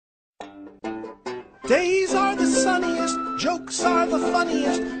Days are the sunniest, jokes are the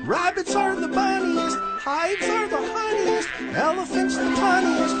funniest, rabbits are the bunniest, hives are the honeyest, elephants the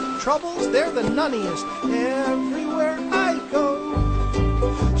funniest, troubles they're the nunniest, everywhere I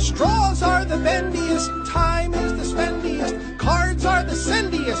go. Straws are the bendiest, time is the spendiest, cards are the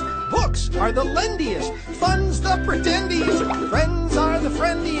sendiest, books are the lendiest, fun's the pretendiest, friends are the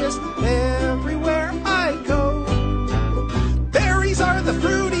friendiest, everywhere I go. Berries are the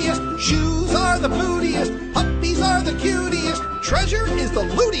fruitiest, shoes are the bootiest, puppies are the cutiest, treasure is the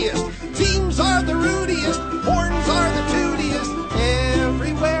lootiest, teams are the rudiest, horns are the tootiest,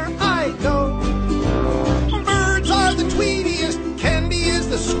 everywhere I go. Birds are the tweetiest, candy is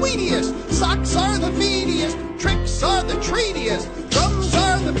the sweetiest, socks are the feediest, tricks are the treatiest, drums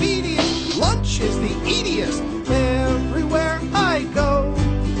are the beatiest, lunch is the eatiest, everywhere I go.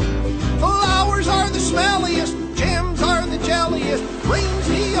 Flowers are the smelliest, jams are the jelliest, rain's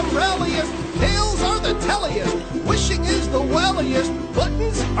the umbrelliest, tales are the telliest, wishing is the welliest,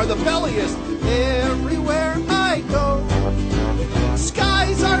 buttons are the belliest, everywhere I go.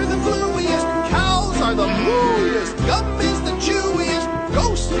 Skies are the bluiest, cows are the mooiest, gum is the chewiest,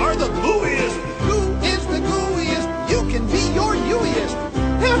 ghosts are the gooeyest, who is the gooeyest, you can be your youiest,